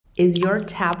Is your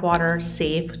tap water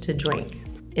safe to drink?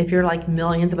 If you're like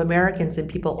millions of Americans and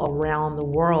people around the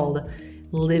world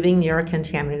living near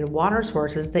contaminated water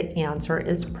sources, the answer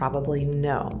is probably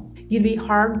no. You'd be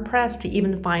hard pressed to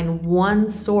even find one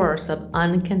source of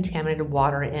uncontaminated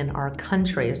water in our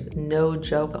country. There's no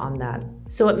joke on that.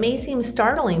 So it may seem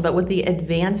startling, but with the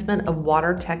advancement of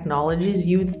water technologies,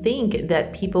 you'd think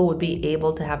that people would be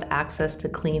able to have access to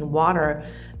clean water,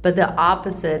 but the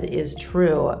opposite is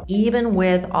true. Even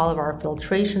with all of our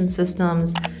filtration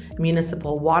systems,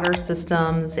 municipal water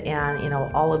systems, and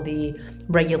all of the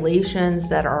regulations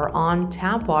that are on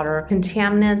tap water,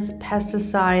 contaminants,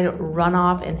 pesticide,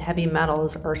 runoff, and heavy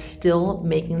metals are still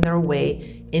making their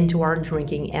way into our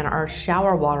drinking and our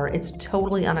shower water. It's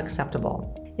totally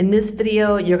unacceptable. In this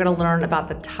video, you're going to learn about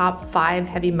the top 5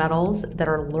 heavy metals that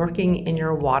are lurking in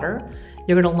your water.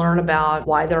 You're going to learn about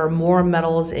why there are more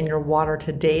metals in your water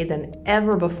today than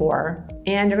ever before.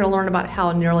 And you're going to learn about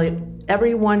how nearly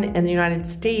everyone in the United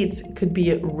States could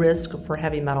be at risk for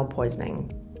heavy metal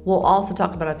poisoning. We'll also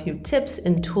talk about a few tips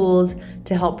and tools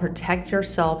to help protect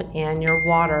yourself and your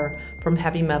water from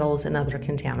heavy metals and other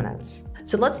contaminants.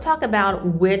 So let's talk about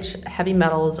which heavy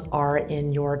metals are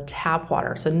in your tap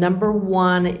water. So number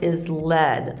 1 is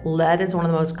lead. Lead is one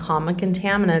of the most common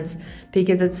contaminants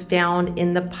because it's found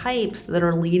in the pipes that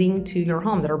are leading to your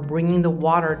home, that are bringing the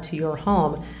water to your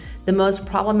home. The most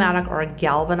problematic are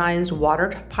galvanized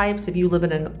water pipes. If you live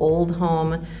in an old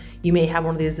home, you may have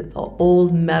one of these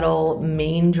old metal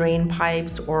main drain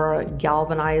pipes or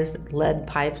galvanized lead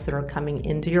pipes that are coming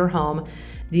into your home.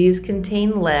 These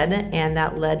contain lead, and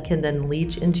that lead can then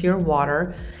leach into your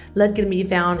water. Lead can be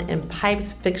found in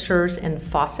pipes, fixtures, and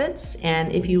faucets.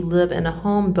 And if you live in a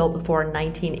home built before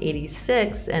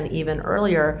 1986 and even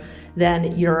earlier,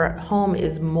 then your home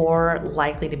is more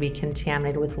likely to be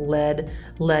contaminated with lead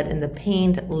in the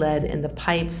paint, lead in the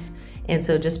pipes. And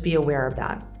so just be aware of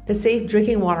that. The Safe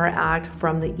Drinking Water Act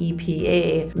from the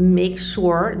EPA makes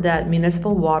sure that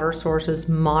municipal water sources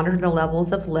monitor the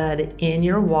levels of lead in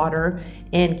your water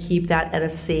and keep that at a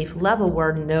safe level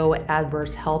where no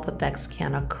adverse health effects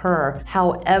can occur.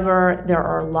 However, there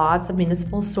are lots of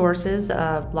municipal sources,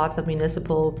 lots of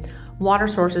municipal water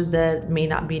sources that may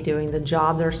not be doing the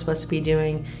job they're supposed to be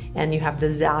doing, and you have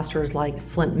disasters like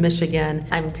Flint, Michigan.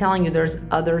 I'm telling you, there's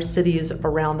other cities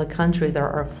around the country that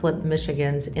are Flint,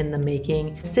 Michigans in the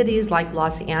making. Cities like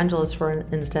Los Angeles, for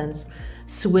instance,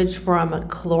 switch from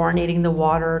chlorinating the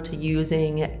water to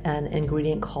using an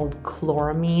ingredient called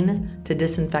chloramine to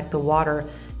disinfect the water.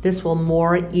 This will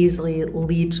more easily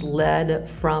leach lead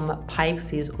from pipes,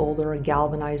 these older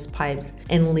galvanized pipes,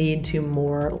 and lead to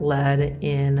more lead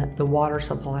in the water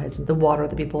supplies, the water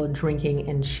that people are drinking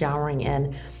and showering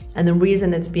in. And the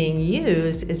reason it's being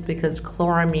used is because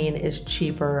chloramine is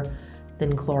cheaper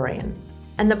than chlorine.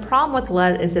 And the problem with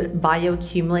lead is it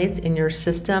bioaccumulates in your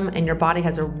system and your body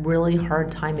has a really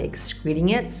hard time excreting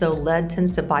it. So lead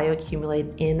tends to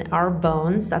bioaccumulate in our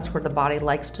bones. That's where the body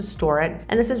likes to store it.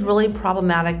 And this is really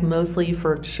problematic mostly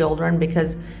for children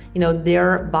because,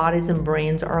 their bodies and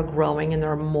brains are growing and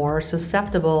they're more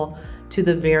susceptible to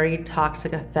the very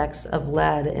toxic effects of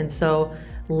lead. And so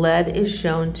lead is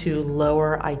shown to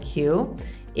lower IQ.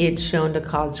 It's shown to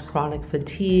cause chronic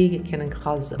fatigue. It can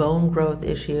cause bone growth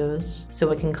issues.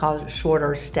 So it can cause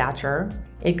shorter stature.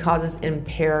 It causes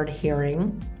impaired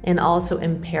hearing and also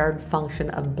impaired function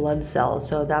of blood cells.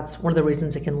 So that's one of the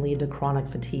reasons it can lead to chronic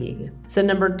fatigue. So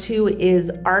number 2 is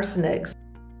arsenic.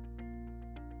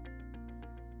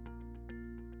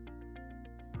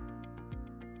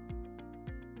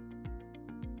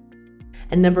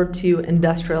 And number 2,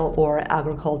 industrial or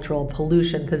agricultural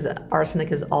pollution, because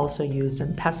arsenic is also used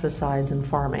in pesticides and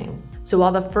farming. So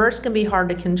while the first can be hard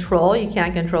to control, you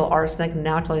can't control arsenic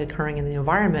naturally occurring in the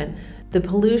environment, the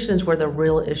pollution is where the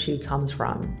real issue comes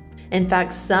from. In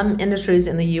fact, some industries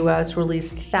in the US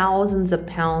release thousands of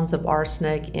pounds of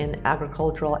arsenic in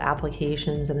agricultural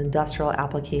applications and industrial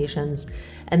applications,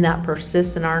 and that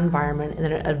persists in our environment, and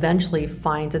then it eventually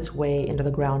finds its way into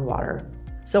the groundwater.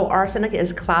 So arsenic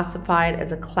is classified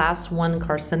as a class 1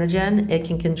 carcinogen. It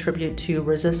can contribute to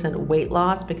resistant weight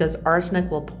loss because arsenic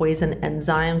will poison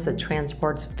enzymes that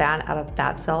transports fat out of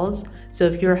fat cells. So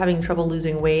if you're having trouble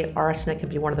losing weight, arsenic can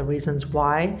be one of the reasons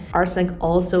why. Arsenic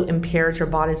also impairs your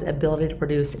body's ability to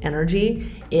produce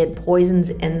energy. It poisons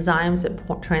enzymes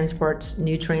that transports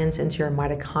nutrients into your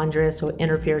mitochondria, so it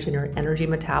interferes in your energy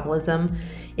metabolism.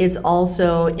 It's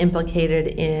also implicated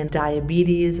in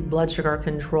diabetes, blood sugar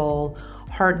control,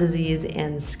 heart disease,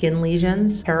 and skin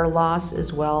lesions, hair loss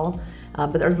as well.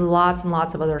 But there's lots and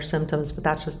lots of other symptoms, but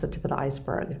that's just the tip of the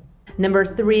iceberg. Number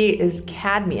 3 is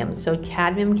cadmium. So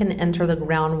cadmium can enter the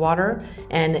groundwater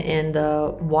and in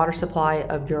the water supply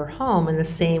of your home in the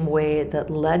same way that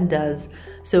lead does.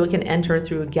 So it can enter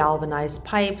through galvanized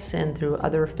pipes and through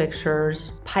other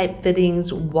fixtures, pipe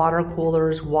fittings, water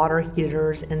coolers, water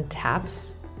heaters, and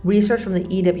taps. Research from the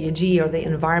EWG, or the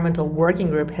Environmental Working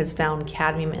Group, has found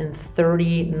cadmium in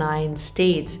 39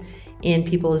 states in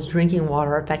people's drinking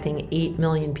water, affecting 8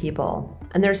 million people.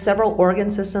 And there's several organ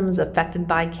systems affected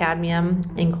by cadmium,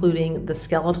 including the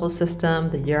skeletal system,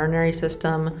 the urinary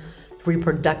system,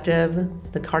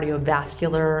 reproductive, the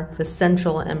cardiovascular, the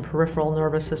central and peripheral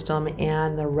nervous system,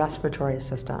 and the respiratory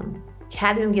system.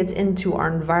 Cadmium gets into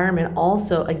our environment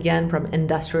also, again, from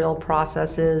industrial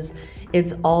processes.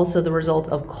 It's also the result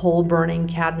of coal burning.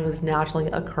 Cadmium is naturally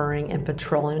occurring in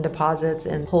petroleum deposits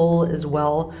and coal as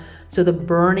well. So the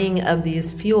burning of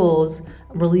these fuels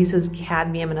releases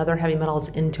cadmium and other heavy metals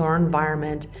into our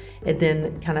environment. It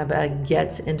then kind of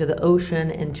gets into the ocean,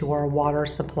 into our water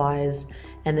supplies,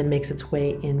 and then makes its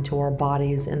way into our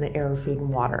bodies in the air, food, and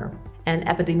water. And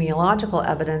epidemiological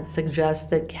evidence suggests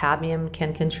that cadmium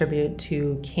can contribute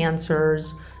to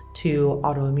cancers, to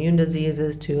autoimmune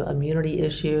diseases, to immunity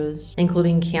issues,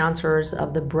 including cancers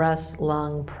of the breast,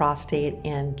 lung, prostate,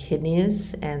 and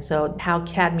kidneys. And so how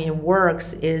cadmium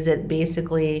works is it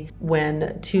basically,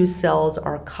 when two cells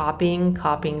are copying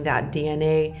that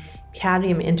DNA,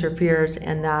 cadmium interferes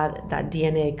in that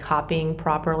DNA copying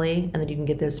properly, and then you can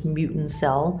get this mutant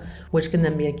cell, which can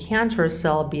then be a cancerous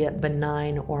cell, be it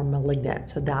benign or malignant.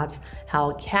 So that's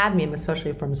how cadmium,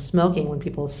 especially from smoking, when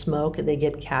people smoke, they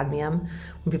get cadmium.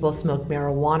 When people smoke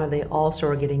marijuana, they also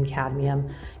are getting cadmium,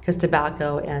 because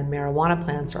tobacco and marijuana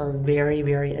plants are very,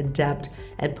 very adept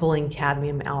at pulling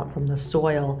cadmium out from the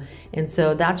soil. And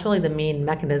so that's really the main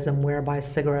mechanism whereby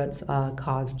cigarettes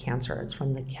cause cancer. It's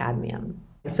from the cadmium.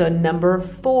 So number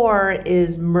 4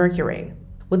 is mercury.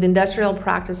 With industrial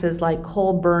practices like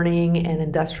coal burning and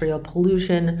industrial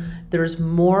pollution, there's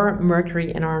more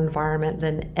mercury in our environment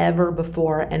than ever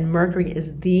before, and mercury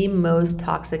is the most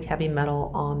toxic heavy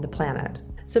metal on the planet.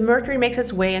 So mercury makes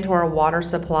its way into our water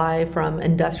supply from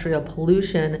industrial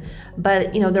pollution,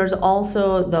 but there's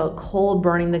also the coal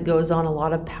burning that goes on. A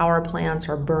lot of power plants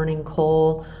are burning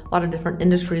coal. A lot of different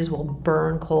industries will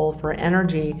burn coal for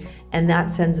energy, and that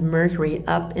sends mercury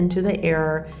up into the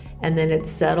air, and then it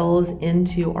settles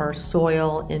into our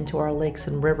soil, into our lakes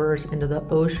and rivers, into the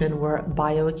ocean, where it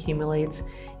bioaccumulates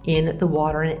in the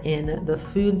water and in the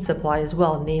food supply as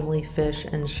well, namely fish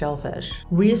and shellfish.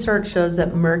 Research shows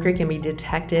that mercury can be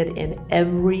detected in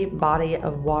every body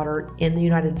of water in the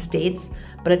United States,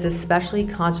 but it's especially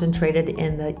concentrated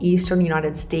in the eastern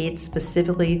United States,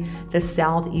 specifically the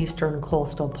southeastern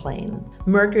coastal plain.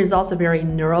 Mercury is also very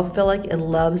neurophilic. It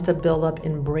loves to build up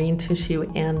in brain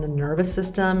tissue and the nervous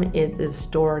system. It is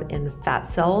stored in fat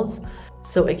cells,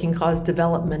 so it can cause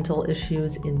developmental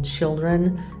issues in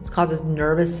children. It causes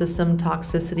nervous system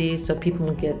toxicity, so people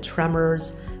will get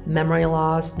tremors, memory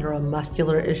loss,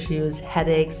 neuromuscular issues,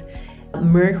 headaches.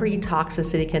 Mercury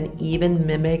toxicity can even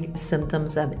mimic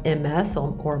symptoms of MS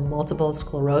or multiple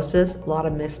sclerosis. A lot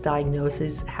of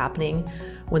misdiagnoses happening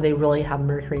when they really have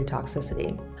mercury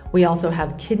toxicity. We also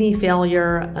have kidney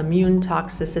failure, immune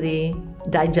toxicity,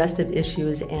 digestive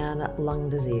issues, and lung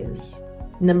disease.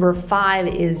 Number 5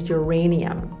 is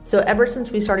uranium. So ever since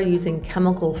we started using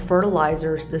chemical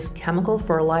fertilizers, this chemical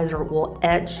fertilizer will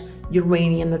etch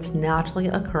uranium that's naturally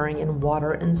occurring in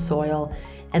water and soil,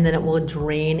 and then it will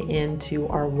drain into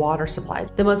our water supply.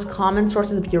 The most common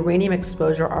sources of uranium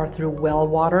exposure are through well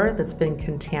water that's been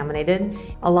contaminated,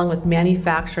 along with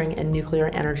manufacturing and nuclear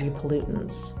energy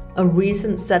pollutants. A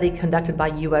recent study conducted by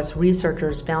US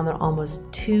researchers found that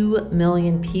almost 2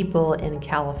 million people in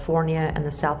California and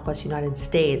the Southwest United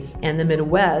States and the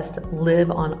Midwest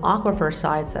live on aquifer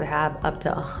sites that have up to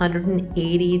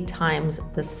 180 times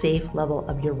the safe level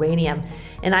of uranium.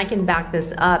 And I can back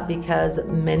this up because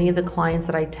many of the clients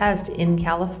that I test in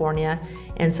California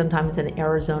and sometimes in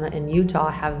Arizona and Utah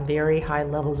have very high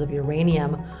levels of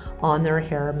uranium on their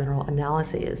hair mineral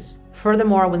analyses.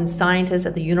 Furthermore, when scientists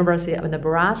at the University of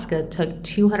Nebraska took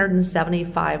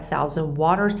 275,000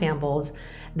 water samples,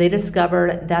 they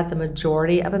discovered that the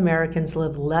majority of Americans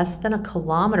live less than a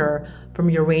kilometer from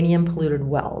uranium-polluted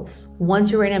wells.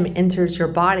 Once uranium enters your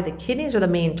body, the kidneys are the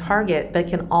main target, but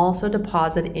can also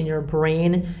deposit in your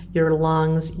brain, your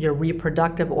lungs, your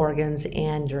reproductive organs,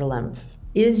 and your lymph.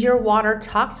 Is your water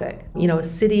toxic?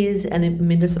 Cities and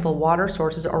municipal water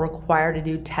sources are required to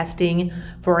do testing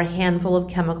for a handful of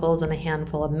chemicals and a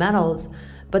handful of metals,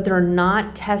 but they're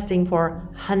not testing for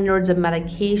hundreds of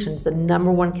medications. The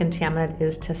number one contaminant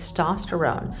is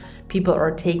testosterone. People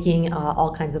are taking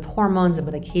all kinds of hormones and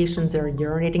medications. They're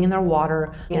urinating in their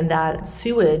water, and that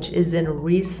sewage is then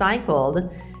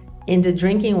recycled into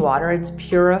drinking water. It's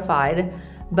purified,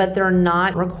 but they're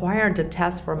not required to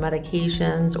test for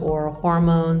medications or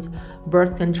hormones,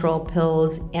 birth control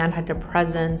pills,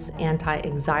 antidepressants,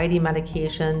 anti-anxiety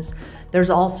medications. There's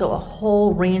also a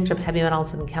whole range of heavy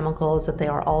metals and chemicals that they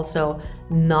are also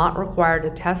not required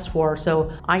to test for.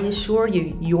 So I assure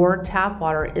you, your tap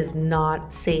water is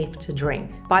not safe to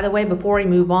drink. By the way, before we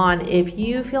move on, if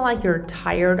you feel like you're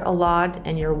tired a lot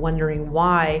and you're wondering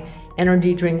why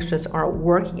energy drinks just aren't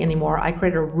working anymore, I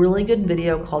created a really good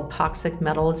video called Toxic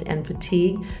Metals and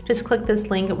Fatigue. Just click this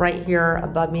link right here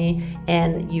above me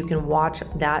and you can watch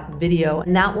that video,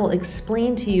 and that will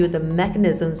explain to you the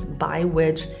mechanisms by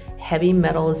which heavy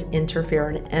metals interfere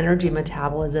in energy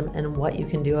metabolism and what you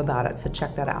can do about it. So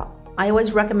check that out. I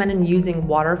always recommend using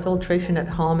water filtration at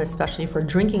home, especially for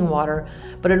drinking water,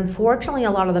 but unfortunately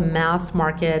a lot of the mass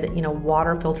market,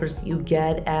 water filters that you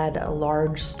get at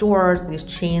large stores, these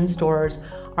chain stores,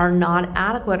 are not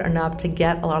adequate enough to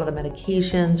get a lot of the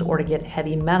medications or to get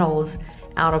heavy metals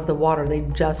out of the water. They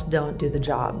just don't do the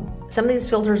job. Some of these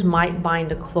filters might bind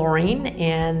to chlorine,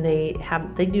 and they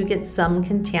do get some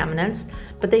contaminants,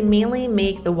 but they mainly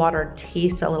make the water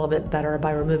taste a little bit better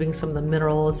by removing some of the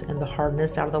minerals and the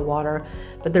hardness out of the water,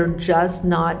 but they're just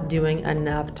not doing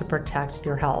enough to protect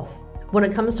your health. When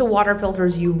it comes to water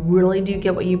filters, you really do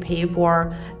get what you pay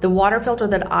for. The water filter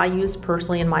that I use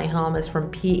personally in my home is from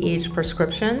pH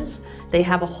Prescriptions. They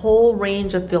have a whole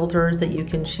range of filters that you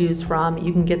can choose from.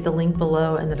 You can get the link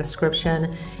below in the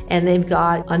description. And they've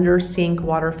got under sink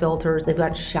water filters. They've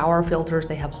got shower filters.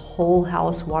 They have whole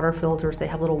house water filters. They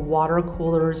have little water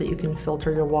coolers that you can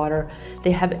filter your water.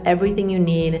 They have everything you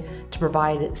need to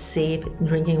provide safe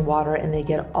drinking water, and they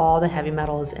get all the heavy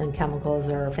metals and chemicals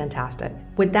that are fantastic.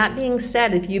 With that being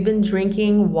said, if you've been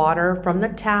drinking water from the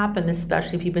tap, and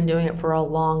especially if you've been doing it for a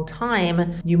long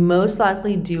time, you most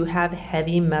likely do have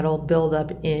heavy metal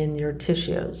buildup in your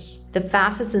tissues. The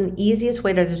fastest and easiest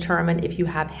way to determine if you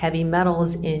have heavy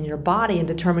metals in your body and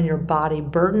determine your body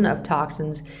burden of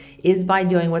toxins is by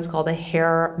doing what's called a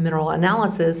hair mineral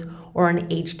analysis, or an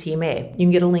HTMA. You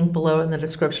can get a link below in the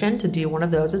description to do one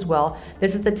of those as well.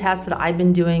 This is the test that I've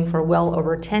been doing for well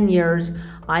over 10 years.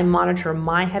 I monitor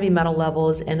my heavy metal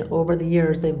levels, and over the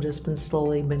years, they've just been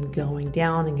slowly going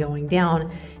down and going down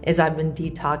as I've been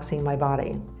detoxing my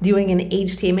body. Doing an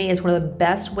HTMA is one of the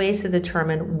best ways to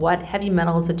determine what heavy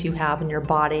metals that you have in your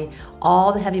body.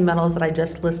 All the heavy metals that I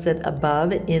just listed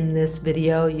above in this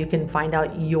video, you can find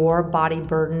out your body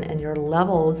burden and your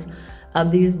levels of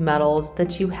these metals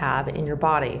that you have in your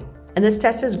body. And this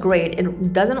test is great.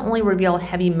 It doesn't only reveal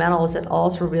heavy metals, it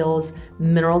also reveals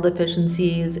mineral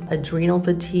deficiencies, adrenal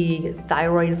fatigue,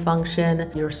 thyroid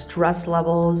function, your stress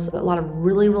levels. A lot of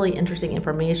really, really interesting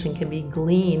information can be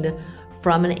gleaned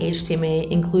from an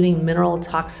HTMA, including mineral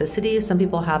toxicity. Some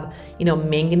people have,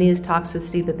 manganese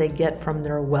toxicity that they get from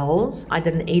their wells. I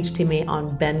did an HTMA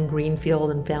on Ben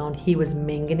Greenfield and found he was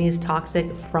manganese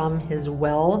toxic from his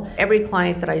well. Every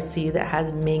client that I see that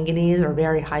has manganese or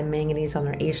very high manganese on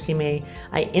their HTMA,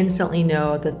 I instantly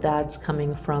know that that's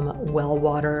coming from well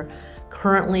water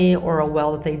currently, or a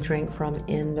well that they drink from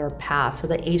in their past. So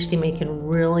the HTMA can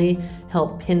really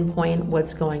help pinpoint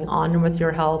what's going on with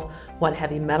your health, what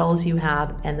heavy metals you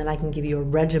have, and then I can give you a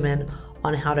regimen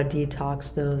on how to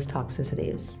detox those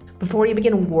toxicities. Before you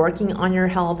begin working on your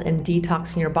health and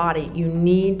detoxing your body, you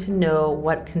need to know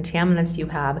what contaminants you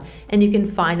have, and you can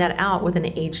find that out with an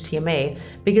HTMA,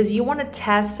 because you want to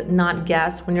test, not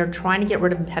guess. When you're trying to get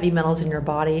rid of heavy metals in your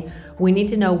body, we need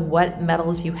to know what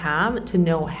metals you have to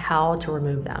know how to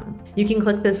remove them. You can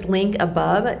click this link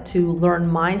above to learn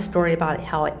my story about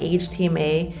how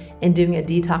HTMA and doing a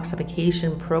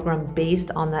detoxification program based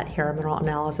on that hair mineral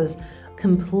analysis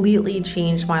completely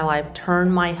changed my life,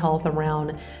 turned my health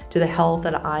around to the health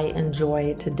that I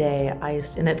enjoy today.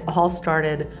 And it all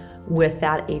started with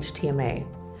that HTMA.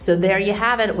 So there you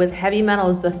have it. With heavy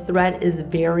metals, the threat is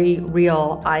very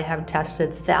real. I have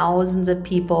tested thousands of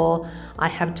people. I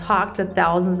have talked to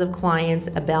thousands of clients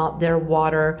about their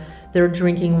water, their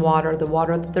drinking water, the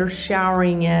water that they're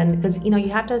showering in. Because you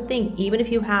have to think, even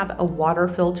if you have a water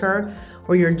filter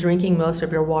where you're drinking most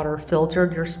of your water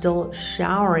filtered, you're still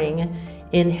showering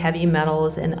in heavy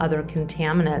metals and other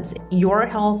contaminants. Your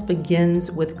health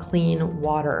begins with clean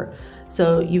water.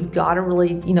 So you've got to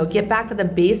really, get back to the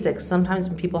basics. Sometimes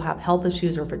when people have health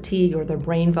issues or fatigue or their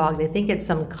brain fog, they think it's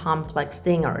some complex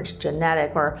thing or it's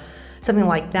genetic or something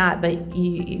like that. But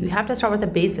you have to start with the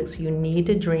basics. You need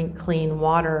to drink clean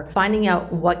water, finding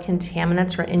out what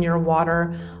contaminants are in your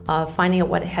water, finding out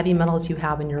what heavy metals you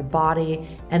have in your body,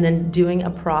 and then doing a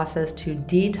process to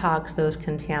detox those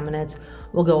contaminants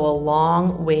will go a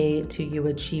long way to you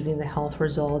achieving the health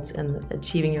results and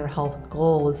achieving your health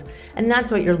goals. And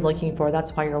that's what you're looking for.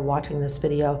 That's why you're watching this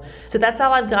video. So that's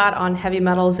all I've got on heavy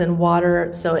metals and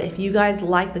water. So if you guys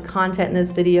like the content in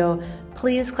this video,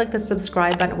 please click the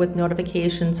subscribe button with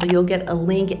notifications so you'll get a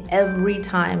link every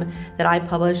time that I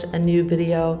publish a new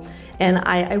video. And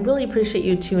I really appreciate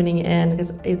you tuning in,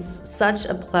 because it's such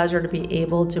a pleasure to be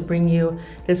able to bring you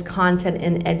this content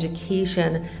and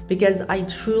education, because I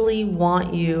truly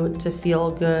want you to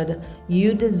feel good.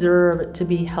 You deserve to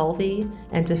be healthy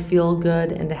and to feel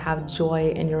good and to have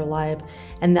joy in your life.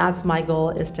 And that's my goal,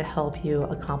 is to help you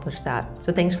accomplish that.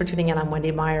 So thanks for tuning in. I'm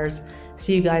Wendy Myers.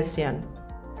 See you guys soon.